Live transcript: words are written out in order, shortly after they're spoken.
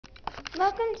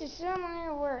Welcome to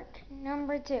Summer Work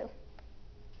number 2.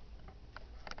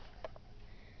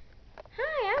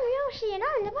 Hi, I'm Yoshi and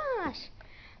I'm the boss.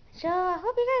 So I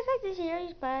hope you guys like this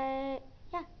series, but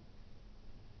yeah.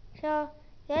 So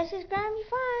this is gonna be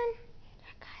fun.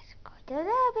 You guys are going to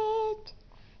love it.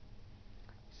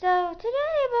 So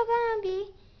today we're gonna be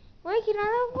working on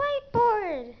a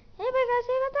whiteboard. Anybody got to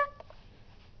say about that?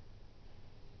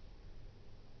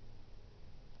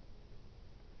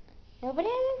 Nobody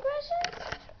has any questions?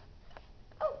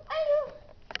 Oh, I do.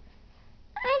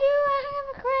 I have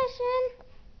a question.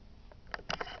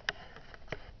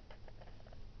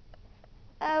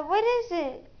 What is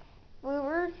it?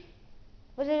 Bluebird?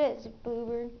 What is it,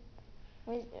 Bluebird?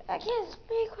 I can't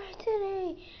speak right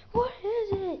today. What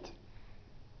is it?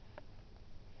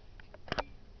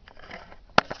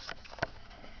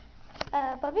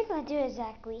 What we're gonna do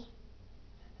exactly?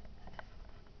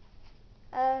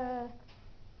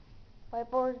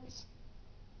 Whiteboards.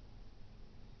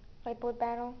 Whiteboard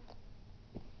battle.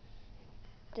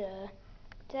 Duh.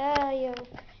 Duh.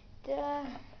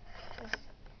 That's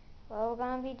what we're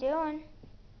gonna be doing.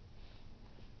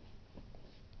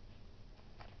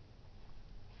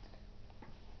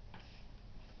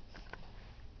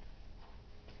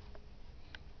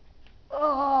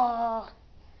 Oh,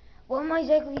 what am I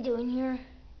exactly doing here?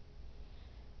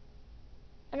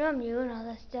 I know I'm new and all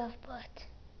that stuff, but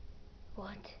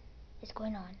what is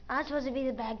going on? I'm supposed to be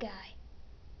the bad guy.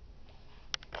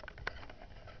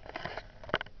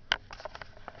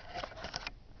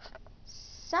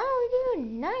 Sorry,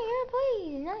 dude, not here,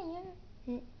 please, not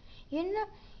here.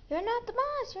 You're not the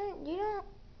boss.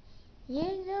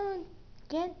 You don't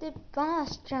get the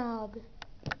boss job.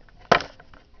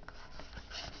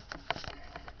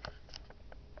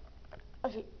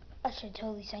 I should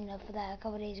totally sign up for that a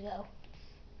couple days ago.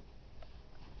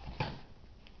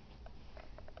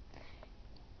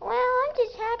 Well, I'm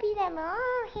just happy that we're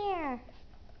all here.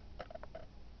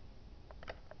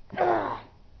 Ugh.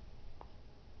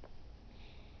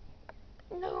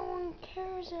 No one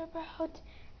cares about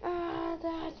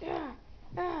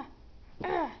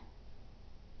that.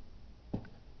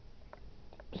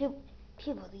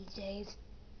 People these days.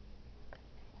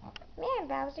 Man,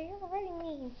 Bowser, you're hurting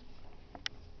me.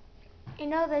 You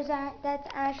know, that's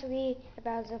actually a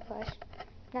Bowser plush.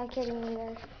 Not kidding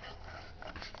either.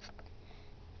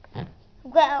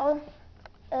 Well,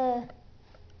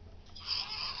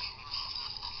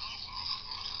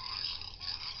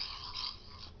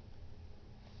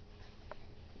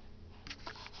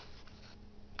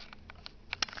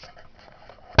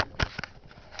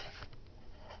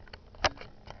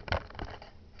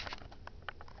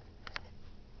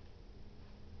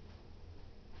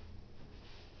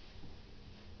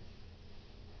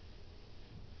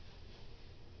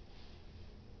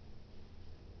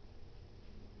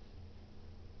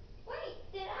 wait,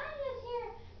 did I just hear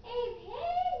a pig?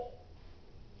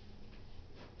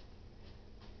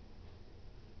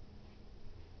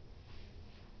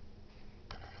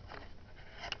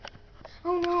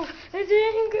 Oh no, it's an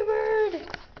angry bird!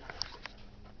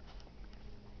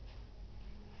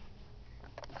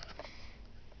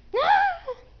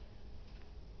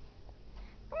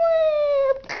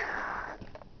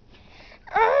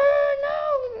 Oh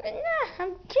no,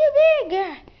 I'm too big.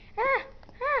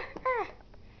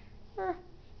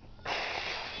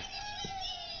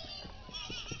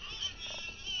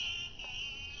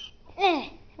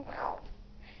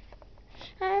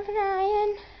 I'm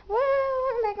flying. Whoa,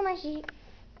 I'm back on my seat.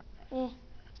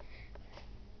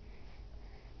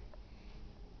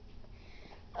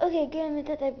 Okay, good. I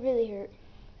thought that really hurt.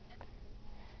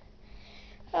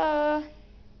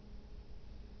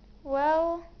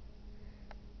 Well,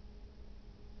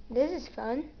 this is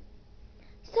fun.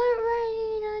 Start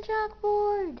writing on a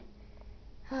chalkboard.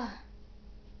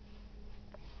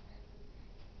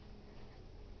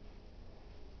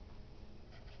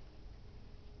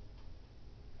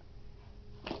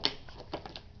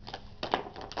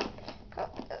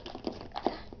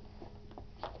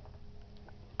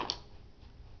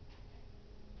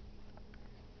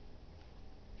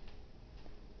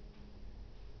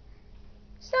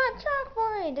 It's not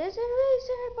chalkboard. It's a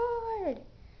eraser board.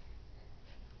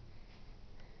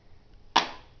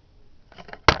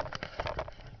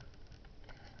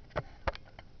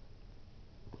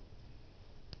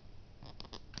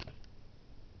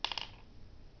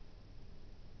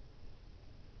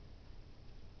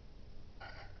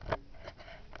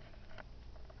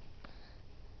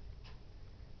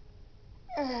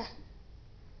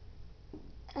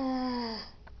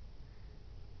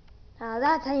 Now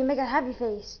that's how you make a happy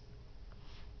face.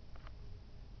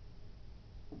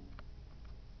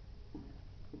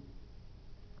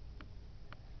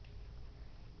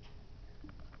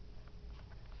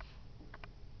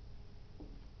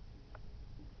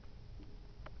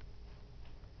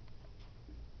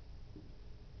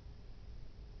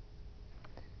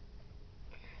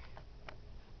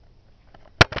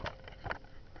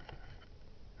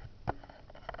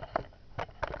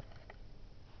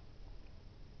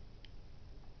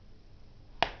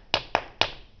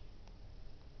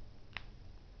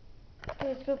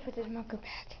 let's go put this marker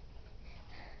back.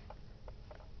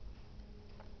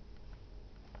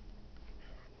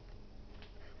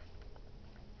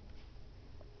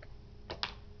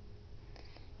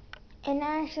 And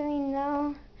actually,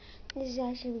 no, this is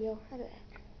actually real. Look at that.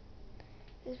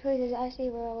 This place is actually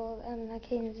real. I'm not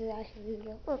kidding, this is actually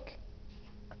real. Look.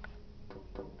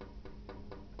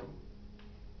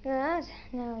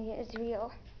 No, yeah, it's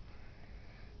real.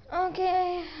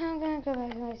 Okay, I'm gonna go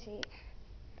back to my seat.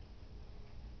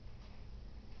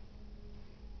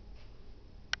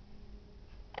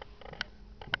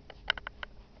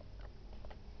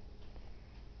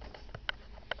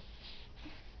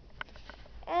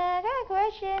 I got a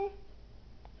question.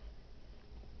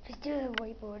 Let's do the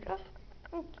whiteboard.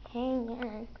 Oh, okay,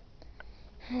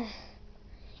 yeah.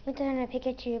 I'm trying to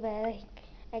Pikachu, but like,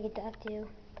 I could talk to.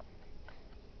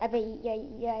 I bet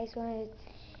you guys weren't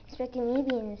expecting me to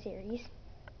be in the series.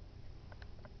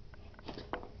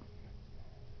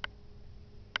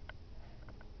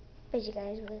 But you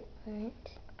guys weren't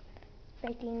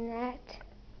expecting that.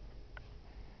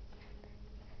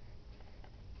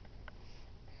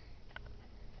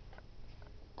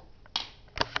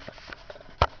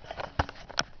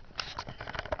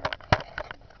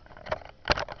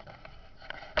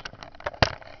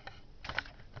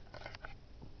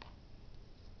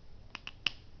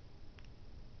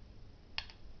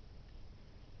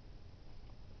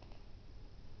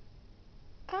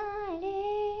 Got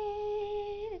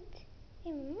it. A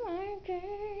marker.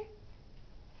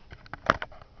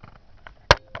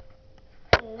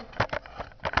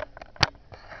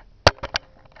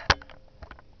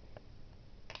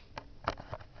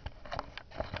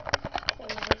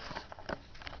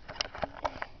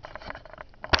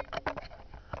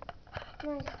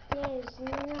 My day is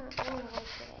not normal today.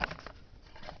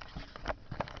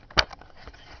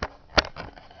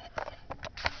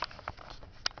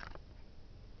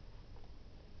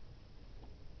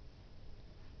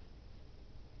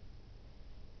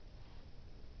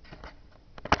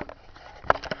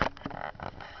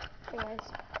 Hey guys,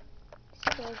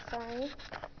 so sorry.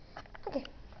 Okay.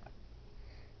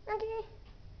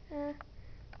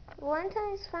 1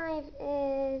 times 5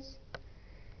 is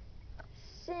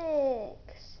 6.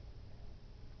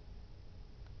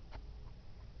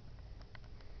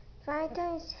 5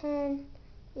 times 10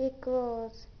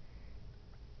 equals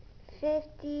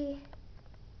 50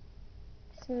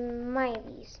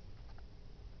 smileys.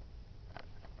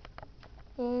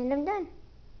 And I'm done.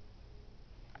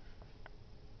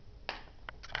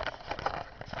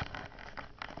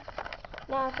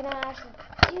 Now I cannot actually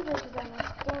do this without my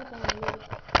stamp on you.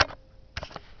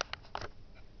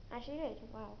 Actually did.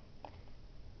 Wow.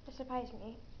 That surprised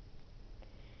me.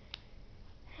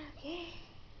 Okay.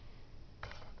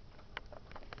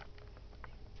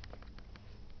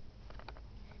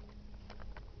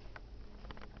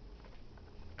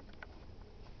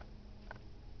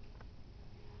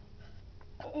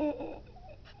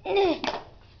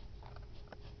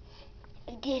 I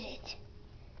did it.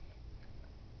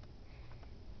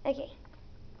 Okay.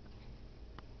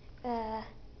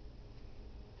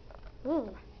 Ooh.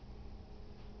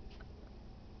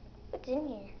 What's in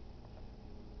here?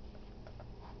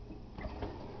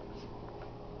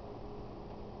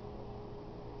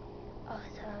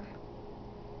 Awesome.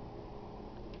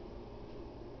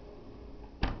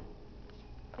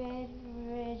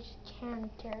 Beverage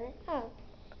counter. Oh.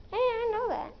 Hey, I know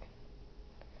that.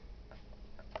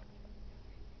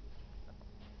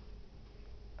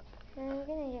 I'm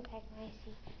gonna get back my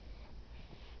seat.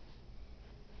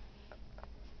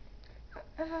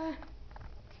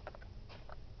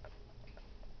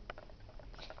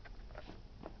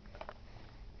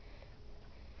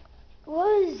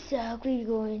 What exactly are we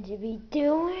going to be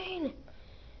doing?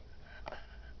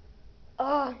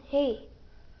 Oh, hey,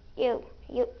 you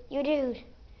dude.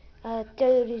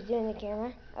 Dude who's doing the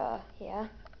camera. Yeah.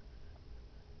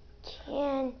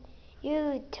 Can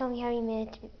you tell me how many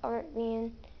minutes are we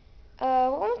in? We're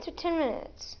almost to 10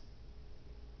 minutes.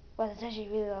 Well, that's actually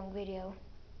a really long video.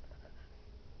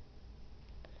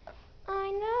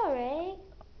 I know, right?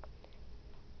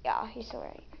 Yeah, you're so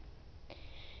right.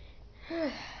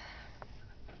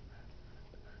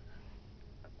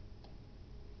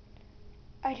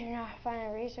 I do not find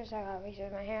a razor, so I got a razor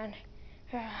in my hand.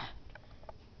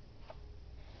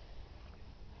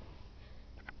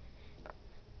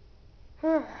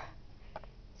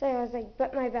 So I was like,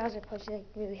 but my Bowser plush is like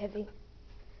really heavy.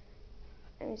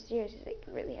 I'm serious, it's like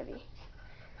really heavy.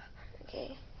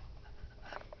 Okay.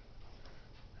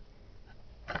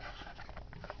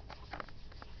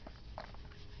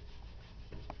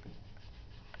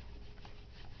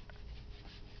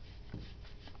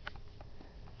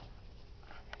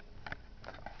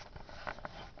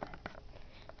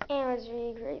 And it was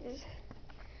really great.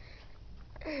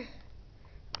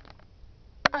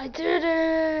 I did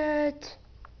it!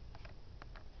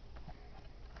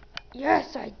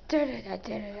 Yes, I did it, I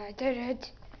did it, I did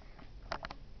it.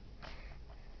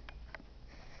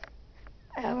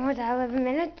 Almost 11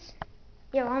 minutes?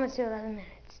 Yeah, we're almost to 11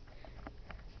 minutes.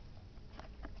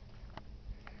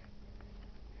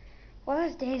 Well,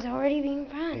 this day's already being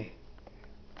fun.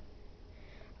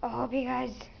 I hope you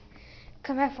guys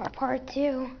come back for part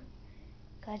 2.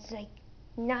 Cause it's like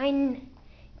 9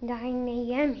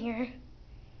 a.m. here.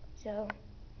 So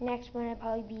next one will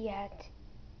probably be at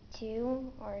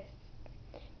 2 or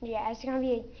yeah, it's gonna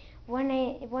be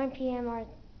 1 p.m. or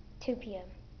 2 p.m.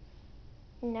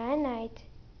 Not at night,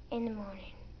 in the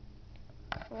morning.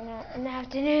 Or not in the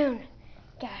afternoon.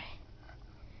 Got it.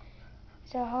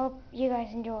 So I hope you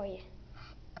guys enjoy it.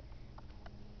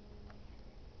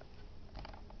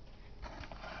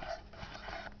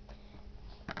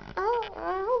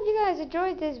 I hope you guys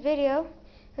enjoyed this video.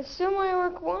 It's still my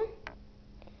work one.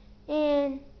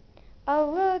 And I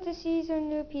love to see some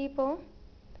new people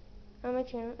on my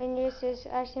channel. And this is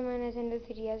actually my Nintendo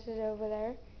 3DS is over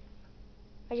there.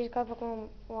 I just got Pokemon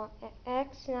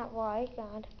X, not Y,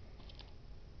 God.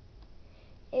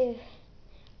 If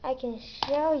I can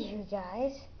show you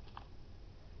guys,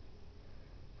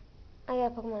 I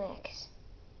got Pokemon X.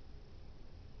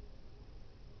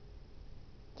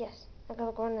 Yes, I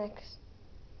got Pokemon X.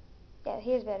 Yeah,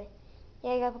 here's better.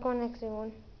 Yeah, I got Pokemon X in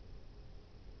one.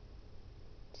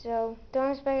 So,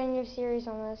 don't expect a new series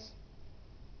on this.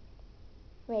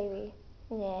 Maybe.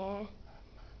 Nah.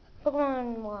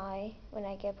 Pokemon Y, when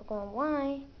I get Pokemon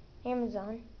Y,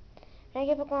 Amazon. When I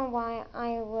get Pokemon Y, I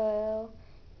will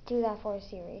do that for a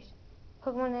series.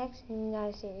 Pokemon X, not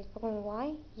a series. Pokemon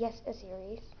Y, yes, a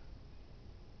series.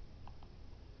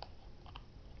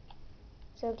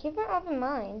 So keep an open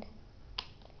mind.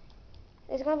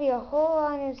 There's going to be a whole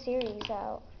lot of new series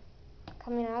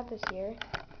coming out this year.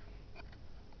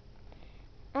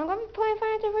 I'm going to be playing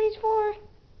Final Fantasy 4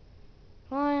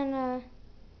 on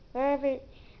wherever.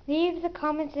 Leave the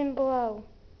comments in below.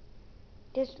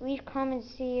 Just leave comments,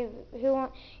 see who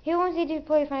wants me to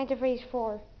play Final Fantasy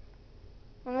 4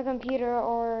 on the computer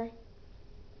or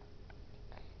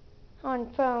on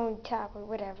phone, tablet,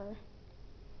 whatever,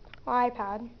 or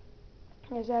iPad.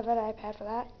 There's an iPad for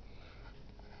that.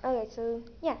 Okay, so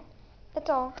yeah, that's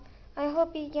all. I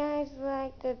hope you guys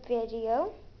liked the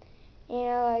video. And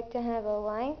I like to have a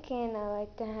like and I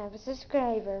like to have a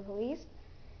subscriber, please.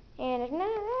 And if not,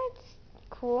 that's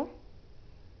cool.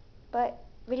 But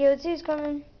video 2 is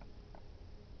coming.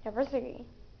 Number 3.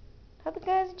 Hope you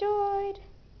guys enjoyed.